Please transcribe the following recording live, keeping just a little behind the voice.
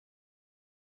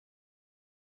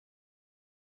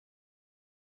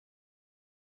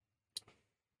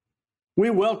We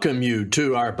welcome you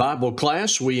to our Bible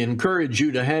class. We encourage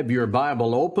you to have your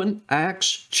Bible open.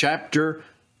 Acts chapter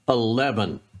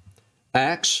 11.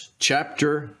 Acts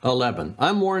chapter 11.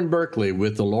 I'm Warren Berkeley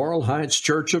with the Laurel Heights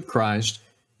Church of Christ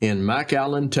in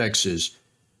McAllen, Texas.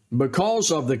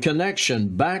 Because of the connection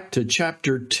back to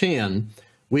chapter 10,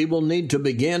 we will need to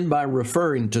begin by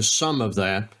referring to some of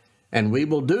that, and we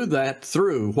will do that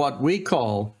through what we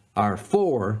call our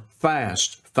 4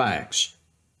 fast facts.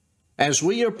 As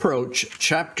we approach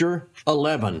chapter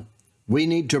 11, we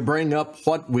need to bring up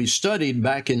what we studied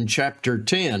back in chapter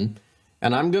 10,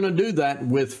 and I'm going to do that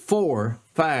with 4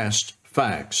 fast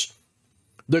facts.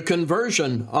 The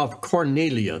conversion of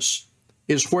Cornelius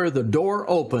is where the door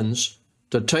opens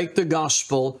to take the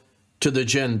gospel to the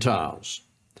Gentiles.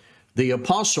 The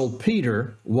Apostle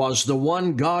Peter was the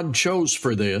one God chose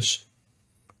for this.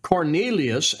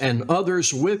 Cornelius and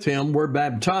others with him were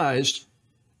baptized,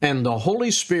 and the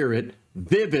Holy Spirit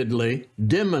vividly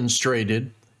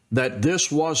demonstrated that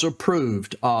this was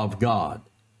approved of God.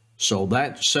 So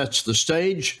that sets the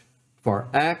stage for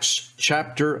Acts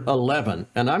chapter 11.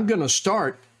 And I'm going to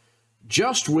start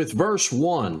just with verse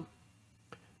 1.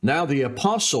 Now the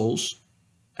apostles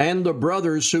and the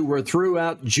brothers who were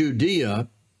throughout Judea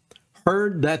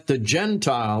heard that the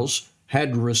Gentiles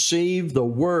had received the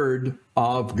word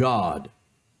of God.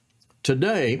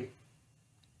 Today,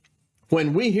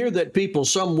 when we hear that people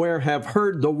somewhere have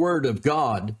heard the word of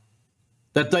God,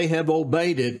 that they have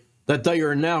obeyed it, that they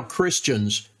are now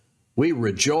Christians, we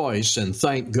rejoice and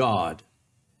thank God.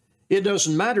 It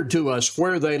doesn't matter to us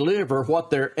where they live or what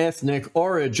their ethnic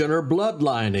origin or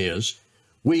bloodline is.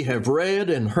 We have read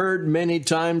and heard many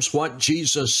times what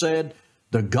Jesus said,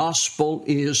 the gospel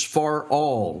is for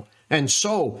all. And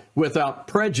so, without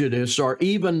prejudice or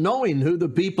even knowing who the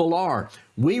people are,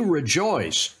 we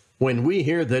rejoice when we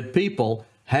hear that people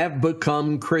have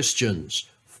become Christians,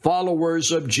 followers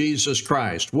of Jesus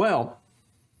Christ. Well,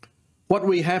 what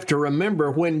we have to remember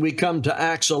when we come to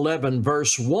Acts 11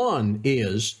 verse 1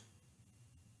 is,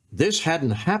 this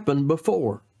hadn't happened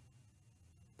before.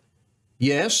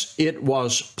 Yes, it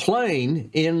was plain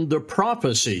in the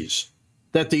prophecies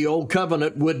that the old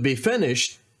covenant would be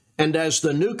finished, and as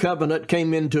the new covenant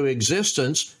came into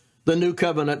existence, the new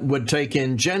covenant would take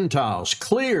in Gentiles,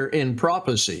 clear in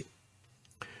prophecy.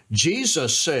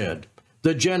 Jesus said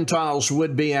the Gentiles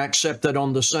would be accepted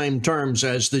on the same terms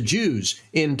as the Jews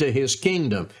into his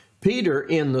kingdom. Peter,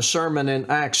 in the sermon in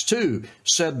Acts 2,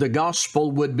 said the gospel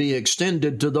would be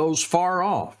extended to those far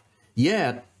off.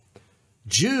 Yet,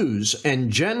 Jews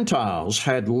and Gentiles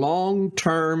had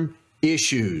long-term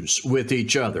issues with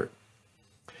each other.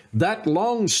 That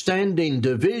long-standing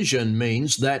division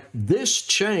means that this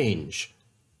change,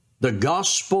 the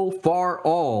gospel for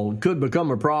all, could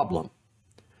become a problem.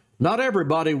 Not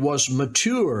everybody was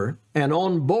mature and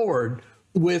on board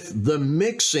with the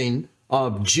mixing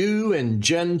of Jew and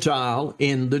Gentile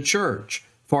in the church.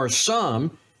 For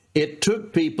some, it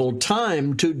took people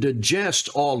time to digest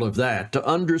all of that, to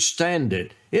understand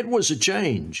it. It was a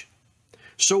change.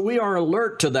 So we are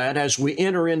alert to that as we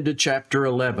enter into chapter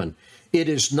 11. It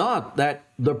is not that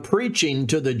the preaching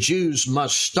to the Jews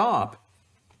must stop,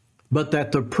 but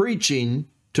that the preaching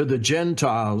to the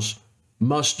Gentiles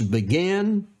must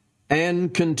begin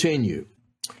and continue.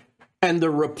 And the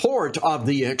report of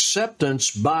the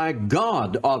acceptance by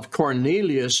God of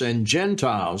Cornelius and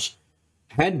Gentiles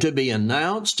had to be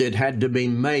announced. It had to be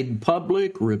made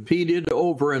public, repeated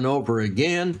over and over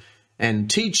again, and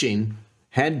teaching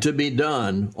had to be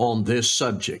done on this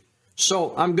subject.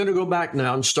 So I'm going to go back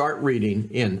now and start reading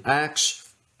in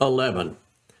Acts 11.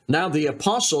 Now the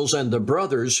apostles and the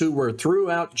brothers who were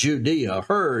throughout Judea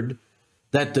heard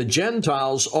that the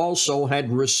Gentiles also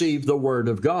had received the word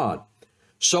of God.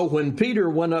 So when Peter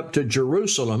went up to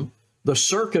Jerusalem, the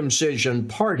circumcision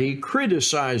party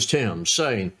criticized him,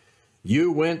 saying,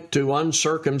 "You went to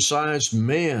uncircumcised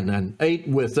men and ate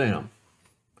with them."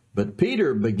 But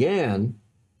Peter began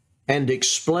and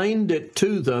explained it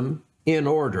to them in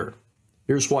order.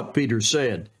 Here's what Peter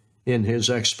said in his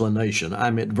explanation.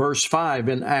 I'm at verse 5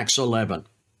 in Acts 11.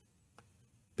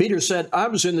 Peter said, "I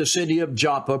was in the city of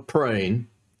Joppa praying,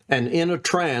 and in a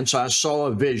trance I saw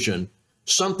a vision,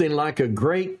 something like a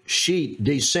great sheet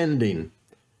descending,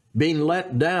 being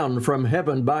let down from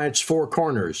heaven by its 4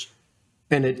 corners,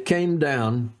 and it came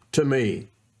down to me.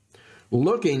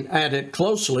 Looking at it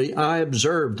closely, I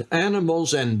observed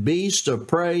animals and beasts of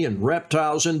prey and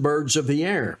reptiles and birds of the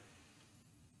air.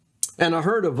 And I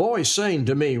heard a voice saying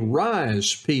to me,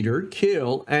 'Rise, Peter,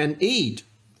 kill and eat.'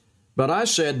 But I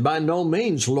said, 'By no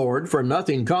means, Lord, for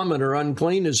nothing common or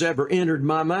unclean has ever entered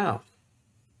my mouth.'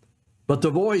 But the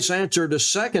voice answered a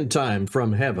second time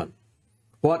from heaven,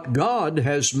 What God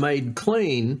has made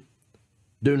clean,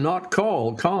 do not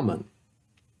call common.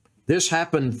 This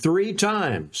happened 3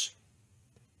 times,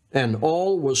 and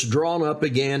all was drawn up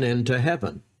again into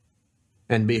heaven.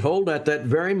 And behold, at that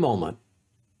very moment,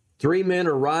 3 men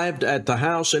arrived at the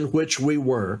house in which we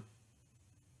were,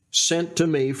 sent to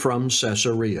me from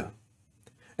Caesarea.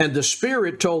 And the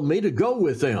Spirit told me to go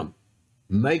with them,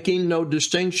 making no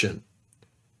distinction.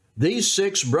 These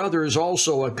 6 brothers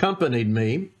also accompanied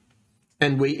me,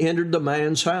 and we entered the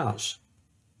man's house.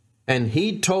 And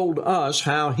he told us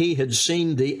how he had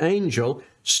seen the angel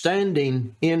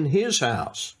standing in his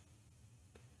house,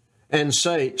 and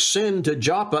say, send to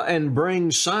Joppa and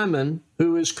bring Simon,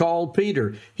 who is called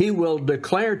Peter. He will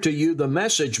declare to you the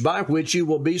message by which you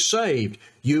will be saved,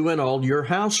 you and all your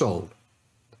household.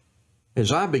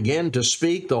 As I began to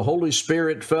speak, the Holy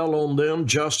Spirit fell on them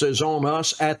just as on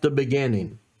us at the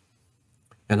beginning.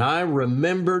 And I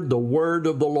remembered the word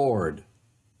of the Lord,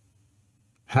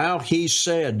 how he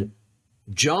said,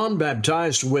 John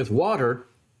baptized with water,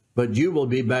 but you will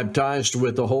be baptized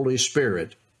with the Holy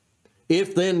Spirit.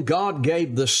 If then God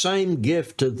gave the same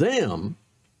gift to them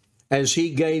as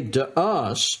he gave to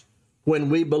us when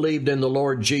we believed in the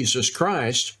Lord Jesus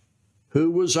Christ,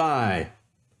 who was I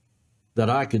that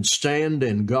I could stand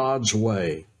in God's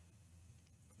way?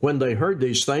 When they heard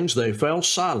these things, they fell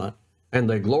silent, and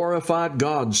they glorified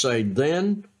God, saying,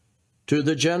 Then to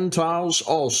the Gentiles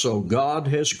also God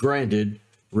has granted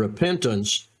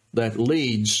repentance that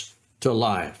leads to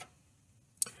life.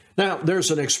 Now,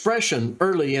 there's an expression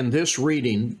early in this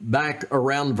reading, back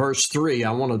around verse 3,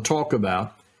 I want to talk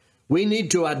about. We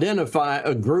need to identify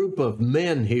a group of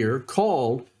men here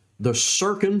called the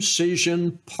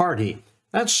circumcision party.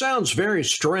 That sounds very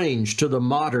strange to the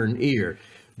modern ear.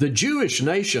 The Jewish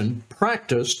nation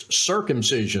practiced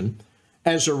circumcision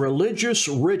as a religious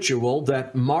ritual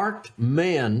that marked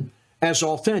men as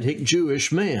authentic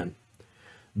Jewish men.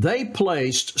 They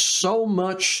placed so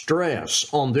much stress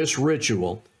on this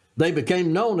ritual, they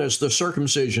became known as the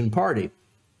circumcision party.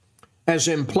 As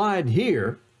implied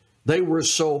here, they were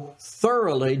so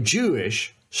thoroughly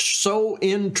Jewish, so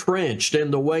entrenched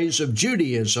in the ways of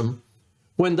Judaism,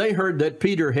 when they heard that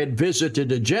Peter had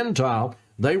visited a Gentile,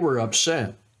 they were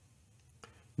upset.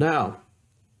 Now,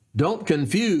 don't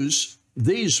confuse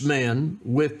these men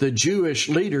with the Jewish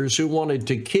leaders who wanted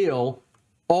to kill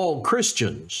all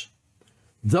Christians.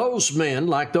 Those men,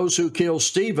 like those who killed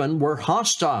Stephen, were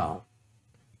hostile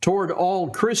toward all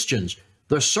Christians.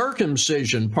 The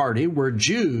circumcision party were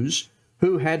Jews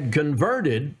who had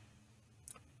converted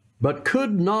but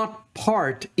could not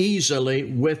part easily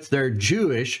with their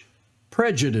Jewish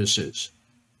prejudices.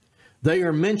 They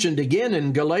are mentioned again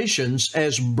in Galatians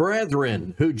as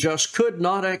brethren who just could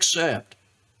not accept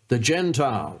the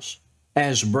Gentiles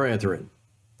as brethren.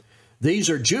 These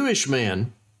are Jewish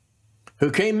men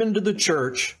who came into the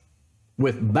church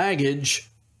with baggage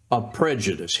of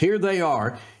prejudice. Here they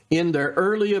are in their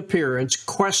early appearance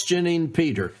questioning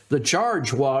Peter. The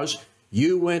charge was,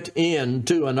 you went in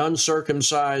to an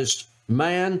uncircumcised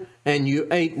man and you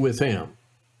ate with him.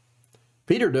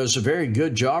 Peter does a very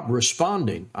good job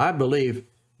responding. I believe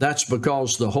that's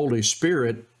because the Holy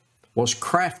Spirit was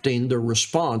crafting the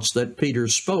response that Peter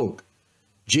spoke.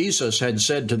 Jesus had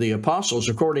said to the apostles,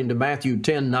 according to Matthew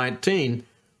 10:19,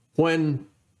 when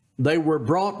they were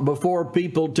brought before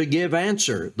people to give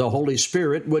answer, the Holy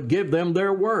Spirit would give them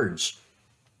their words.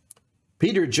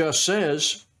 Peter just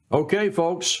says, okay,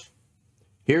 folks,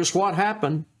 here's what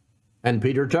happened. And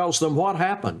Peter tells them what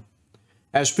happened.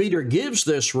 As Peter gives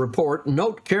this report,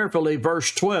 note carefully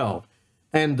verse 12.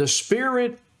 And the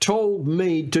Spirit told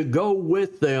me to go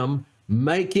with them,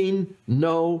 making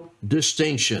no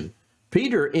distinction.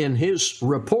 Peter, in his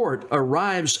report,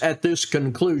 arrives at this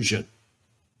conclusion.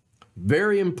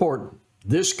 Very important,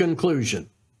 this conclusion.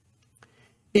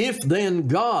 If then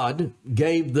God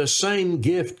gave the same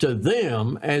gift to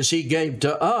them as he gave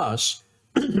to us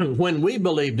when we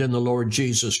believed in the Lord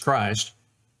Jesus Christ,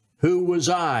 who was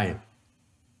I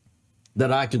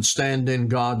that I could stand in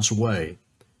God's way?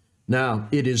 Now,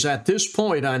 it is at this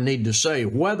point I need to say,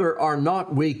 whether or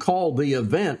not we call the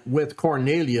event with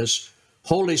Cornelius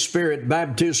Holy Spirit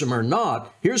baptism or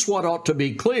not, here's what ought to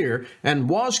be clear and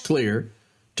was clear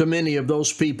to many of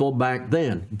those people back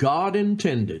then. God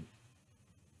intended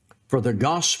for the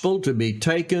gospel to be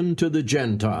taken to the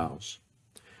Gentiles.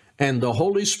 And the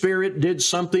Holy Spirit did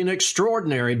something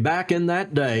extraordinary back in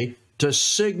that day to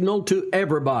signal to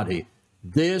everybody,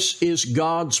 this is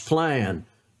God's plan.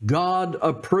 God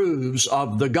approves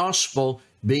of the gospel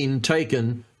being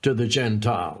taken to the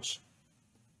Gentiles.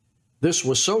 This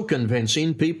was so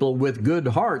convincing, people with good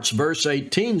hearts, verse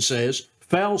 18 says,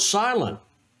 fell silent.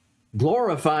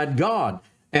 glorified God.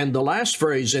 And the last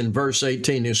phrase in verse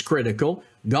 18 is critical.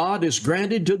 God has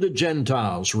granted to the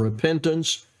Gentiles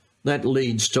repentance that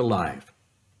leads to life.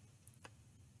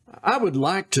 I would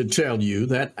like to tell you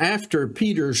that after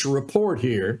Peter's report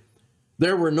here,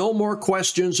 there were no more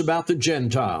questions about the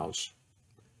Gentiles.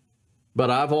 But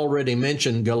I've already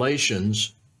mentioned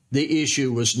Galatians. The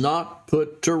issue was not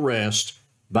put to rest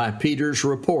by Peter's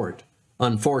report,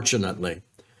 unfortunately.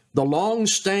 The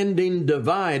long-standing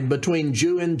divide between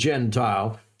Jew and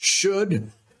Gentile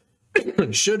should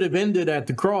have ended at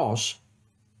the cross.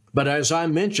 But as I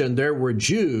mentioned, there were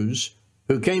Jews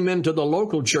who came into the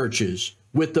local churches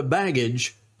with the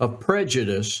baggage of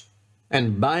prejudice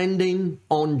and binding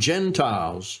on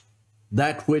Gentiles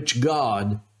that which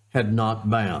God had not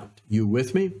bound. You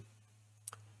with me?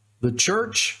 The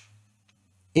church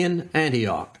in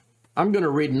Antioch. I'm going to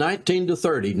read 19 to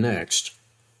 30 next.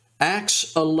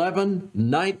 Acts 11,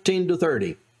 19 to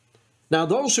 30. Now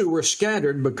those who were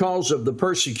scattered because of the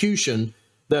persecution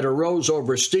that arose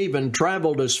over Stephen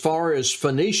traveled as far as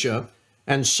Phoenicia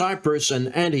and Cyprus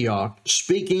and Antioch,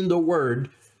 speaking the word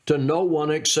to no one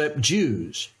except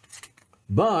Jews.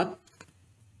 But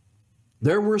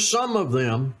there were some of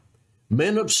them,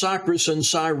 men of Cyprus and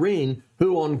Cyrene,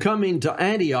 who on coming to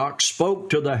Antioch spoke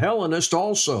to the Hellenists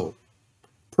also,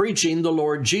 preaching the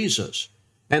Lord Jesus.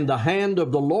 And the hand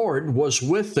of the Lord was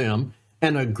with them,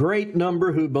 and a great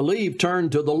number who believed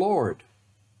turned to the Lord.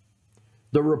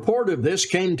 The report of this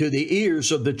came to the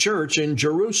ears of the church in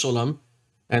Jerusalem,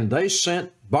 and they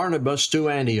sent Barnabas to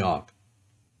Antioch.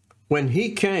 When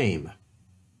he came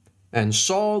and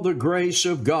saw the grace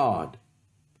of God,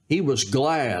 he was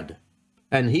glad,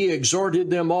 and he exhorted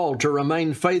them all to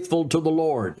remain faithful to the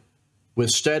Lord with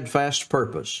steadfast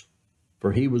purpose.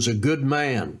 For he was a good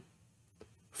man,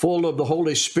 full of the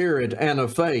Holy Spirit and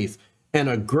of faith, and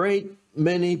a great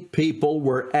many people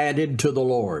were added to the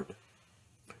Lord.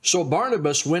 So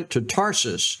Barnabas went to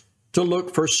Tarsus to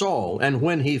look for Saul, and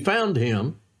when he found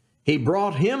him, he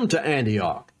brought him to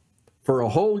Antioch. For a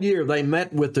whole year they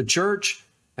met with the church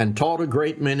and taught a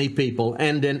great many people.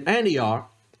 And in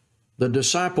Antioch, the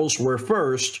disciples were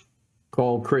first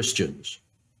called Christians.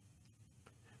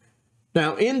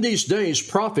 Now, in these days,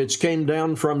 prophets came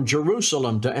down from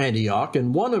Jerusalem to Antioch,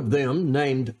 and one of them,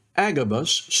 named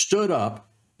Agabus, stood up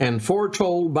and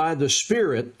foretold by the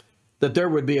Spirit that there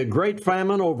would be a great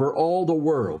famine over all the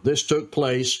world. This took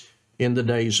place in the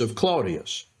days of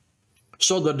Claudius.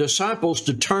 So the disciples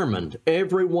determined,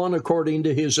 everyone according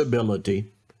to his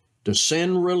ability, to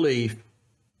send relief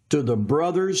to the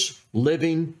brothers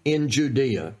living in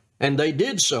Judea. And they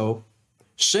did so,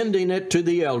 sending it to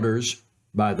the elders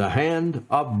by the hand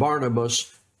of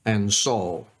Barnabas and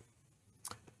Saul.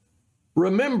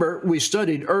 Remember, we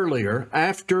studied earlier,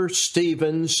 after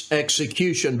Stephen's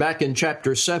execution, back in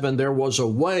chapter 7, there was a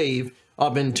wave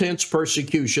of intense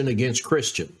persecution against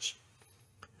Christians.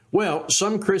 Well,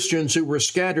 some Christians who were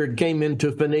scattered came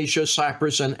into Phoenicia,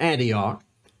 Cyprus, and Antioch,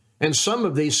 and some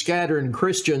of these scattered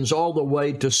Christians all the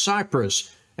way to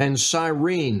Cyprus and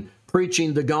Cyrene,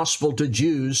 preaching the gospel to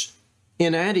Jews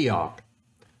in Antioch.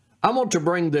 I want to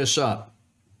bring this up.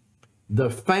 The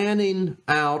fanning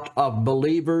out of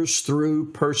believers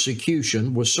through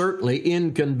persecution was certainly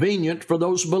inconvenient for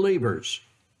those believers.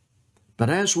 But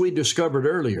as we discovered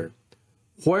earlier,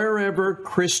 wherever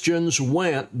Christians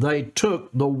went, they took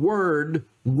the word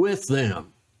with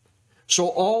them. So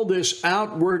all this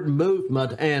outward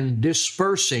movement and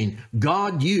dispersing,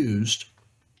 God used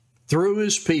through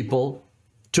his people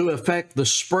to effect the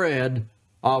spread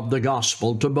of the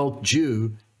gospel to both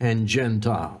Jew and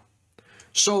Gentile.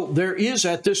 So there is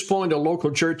at this point a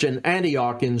local church in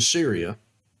Antioch in Syria.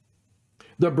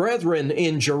 The brethren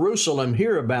in Jerusalem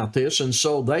hear about this, and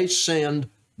so they send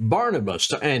Barnabas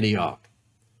to Antioch.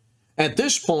 At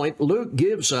this point, Luke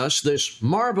gives us this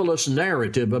marvelous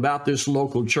narrative about this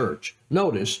local church.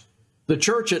 Notice, the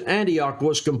church at Antioch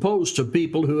was composed of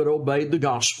people who had obeyed the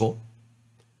gospel.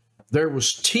 There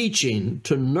was teaching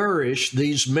to nourish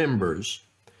these members.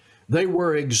 They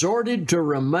were exhorted to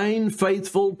remain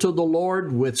faithful to the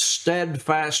Lord with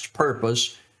steadfast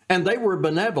purpose, and they were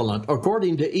benevolent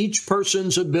according to each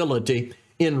person's ability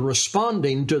in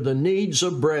responding to the needs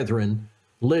of brethren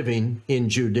living in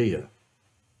Judea.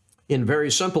 In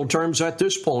very simple terms, at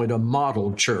this point, a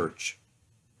model church.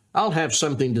 I'll have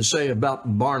something to say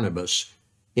about Barnabas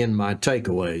in my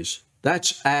takeaways.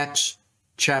 That's Acts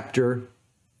chapter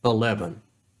 11.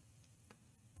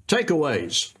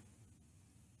 Takeaways.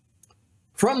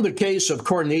 From the case of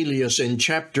Cornelius in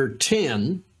chapter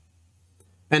 10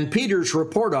 and Peter's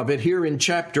report of it here in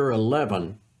chapter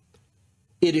 11,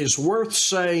 it is worth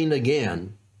saying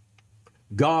again,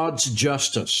 God's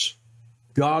justice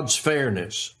God's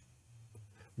fairness.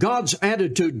 God's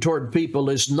attitude toward people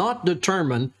is not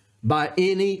determined by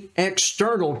any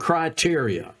external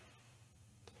criteria,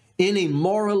 any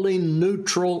morally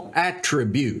neutral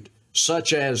attribute,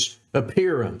 such as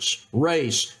appearance,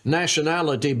 race,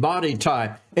 nationality, body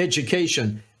type,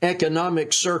 education,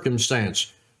 economic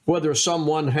circumstance, whether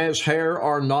someone has hair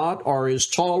or not, or is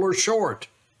tall or short.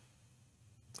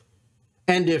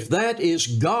 And if that is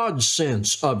God's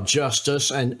sense of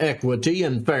justice and equity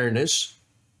and fairness,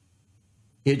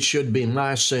 it should be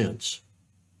my sense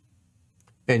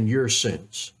and your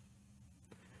sense.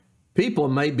 People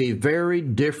may be very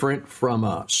different from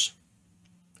us,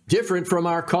 different from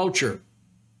our culture,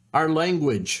 our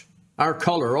language, our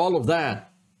color, all of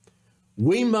that.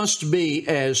 We must be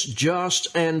as just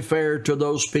and fair to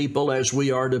those people as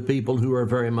we are to people who are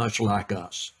very much like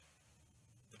us.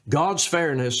 God's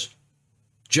fairness,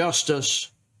 justice,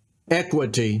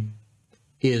 equity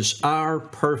is our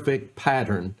perfect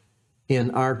pattern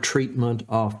in our treatment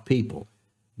of people.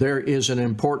 There is an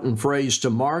important phrase to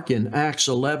mark in Acts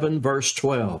 11, verse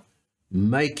 12,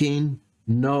 making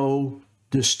no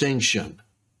distinction.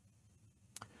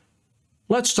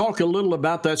 Let's talk a little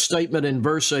about that statement in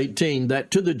verse 18,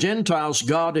 that to the Gentiles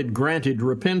God had granted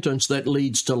repentance that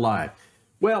leads to life.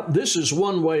 Well, this is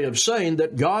one way of saying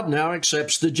that God now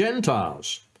accepts the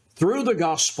Gentiles. Through the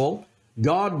gospel,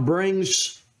 God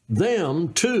brings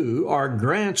them to, or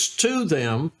grants to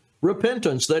them,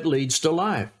 repentance that leads to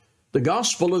life. The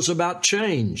gospel is about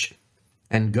change,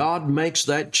 and God makes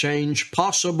that change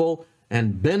possible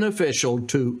and beneficial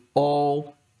to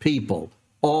all people,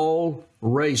 all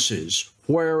races,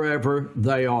 wherever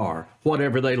they are,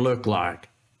 whatever they look like.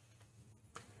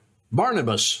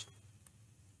 Barnabas,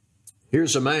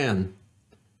 here's a man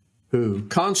who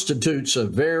constitutes a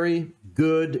very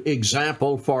good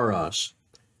example for us.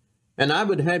 And I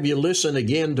would have you listen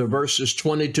again to verses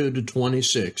 22 to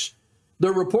 26.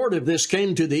 The report of this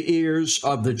came to the ears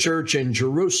of the church in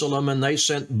Jerusalem, and they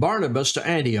sent Barnabas to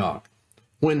Antioch.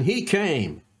 When he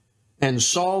came and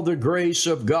saw the grace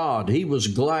of God, he was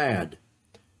glad,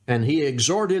 and he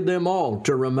exhorted them all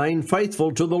to remain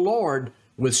faithful to the Lord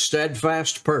with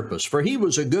steadfast purpose. For he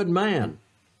was a good man,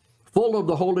 full of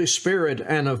the Holy Spirit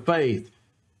and of faith,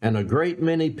 and a great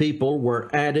many people were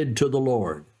added to the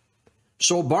Lord.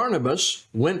 So Barnabas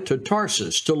went to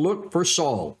Tarsus to look for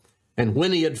Saul, and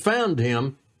when he had found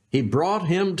him, he brought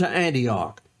him to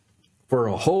Antioch. For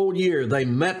a whole year they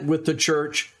met with the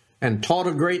church and taught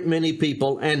a great many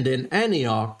people, and in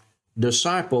Antioch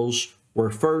disciples were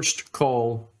first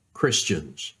called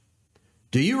Christians.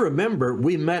 Do you remember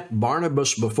we met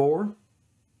Barnabas before?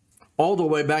 All the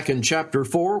way back in chapter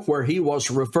 4, where he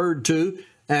was referred to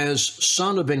as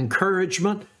son of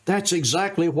encouragement. That's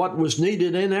exactly what was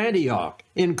needed in Antioch,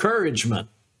 encouragement.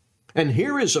 And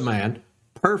here is a man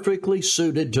perfectly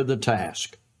suited to the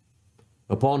task.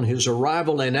 Upon his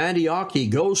arrival in Antioch, he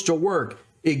goes to work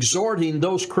exhorting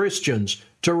those Christians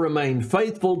to remain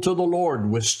faithful to the Lord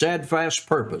with steadfast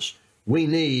purpose. We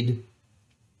need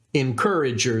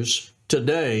encouragers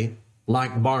today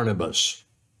like Barnabas.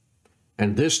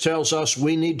 And this tells us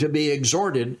we need to be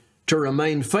exhorted to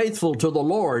remain faithful to the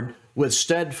Lord with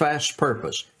steadfast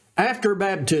purpose. After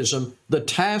baptism, the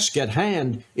task at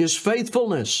hand is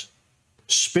faithfulness,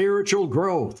 spiritual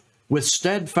growth with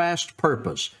steadfast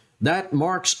purpose. That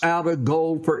marks out a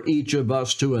goal for each of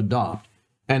us to adopt.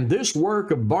 And this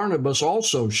work of Barnabas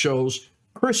also shows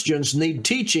Christians need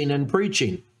teaching and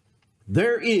preaching.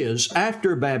 There is,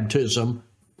 after baptism,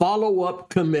 follow-up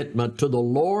commitment to the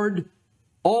Lord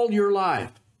all your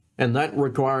life, and that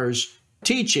requires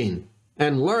teaching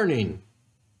and learning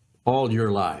all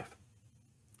your life.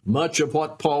 Much of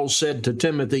what Paul said to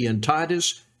Timothy and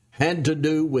Titus had to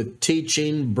do with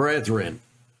teaching brethren.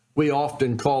 We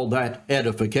often call that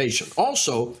edification.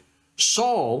 Also,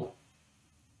 Saul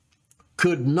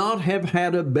could not have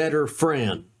had a better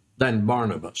friend than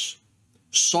Barnabas.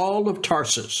 Saul of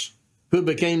Tarsus, who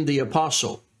became the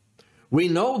apostle. We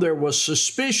know there was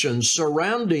suspicion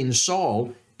surrounding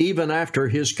Saul even after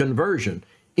his conversion.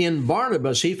 In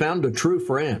Barnabas, he found a true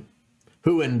friend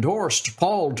who endorsed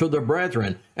Paul to the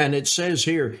brethren. And it says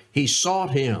here, he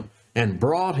sought him and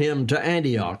brought him to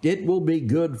Antioch. It will be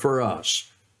good for us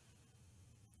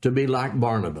to be like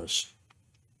Barnabas.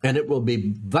 And it will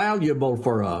be valuable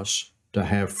for us to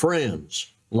have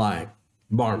friends like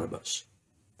Barnabas.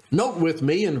 Note with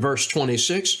me in verse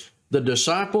 26, the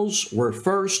disciples were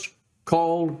first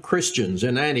called Christians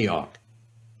in Antioch.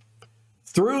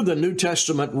 Through the New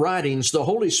Testament writings, the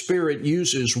Holy Spirit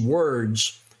uses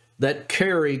words that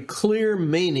carry clear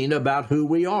meaning about who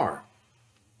we are.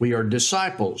 We are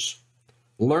disciples,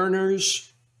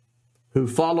 learners, who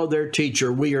follow their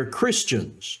teacher. We are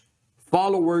Christians,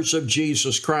 followers of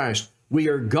Jesus Christ. We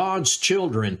are God's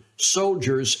children,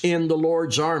 soldiers in the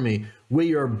Lord's army.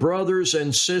 We are brothers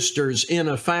and sisters in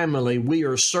a family. We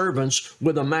are servants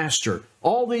with a master.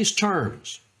 All these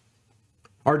terms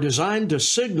are designed to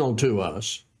signal to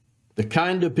us the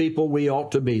kind of people we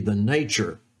ought to be, the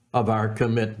nature of our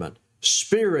commitment.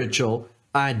 Spiritual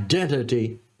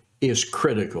identity is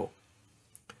critical.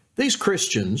 These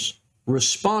Christians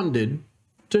responded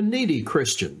to needy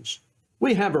Christians.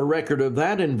 We have a record of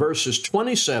that in verses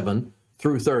 27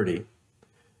 through 30.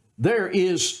 There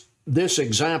is this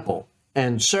example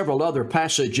and several other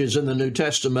passages in the New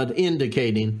Testament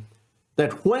indicating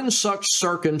that when such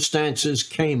circumstances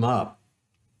came up,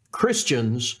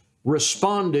 Christians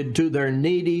responded to their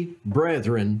needy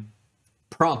brethren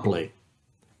promptly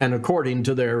and according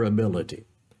to their ability.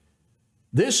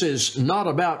 This is not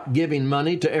about giving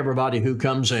money to everybody who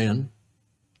comes in.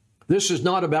 This is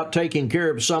not about taking care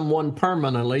of someone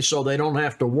permanently so they don't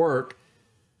have to work.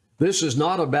 This is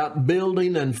not about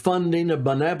building and funding a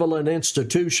benevolent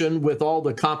institution with all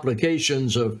the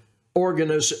complications of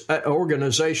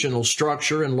organizational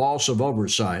structure and loss of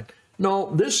oversight.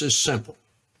 No, this is simple.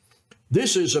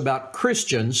 This is about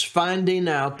Christians finding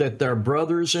out that their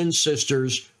brothers and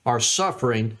sisters are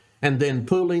suffering and then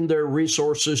pooling their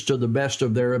resources to the best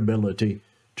of their ability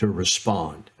to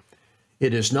respond.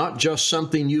 It is not just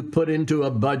something you put into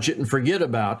a budget and forget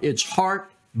about. It's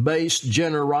heart-based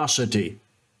generosity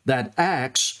that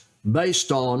acts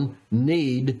based on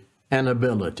need and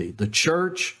ability. The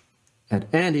church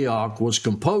at Antioch was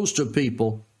composed of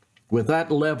people with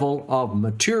that level of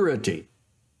maturity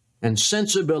and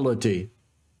sensibility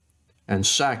and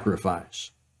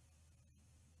sacrifice.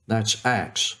 That's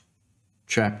Acts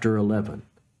chapter 11.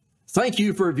 Thank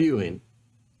you for viewing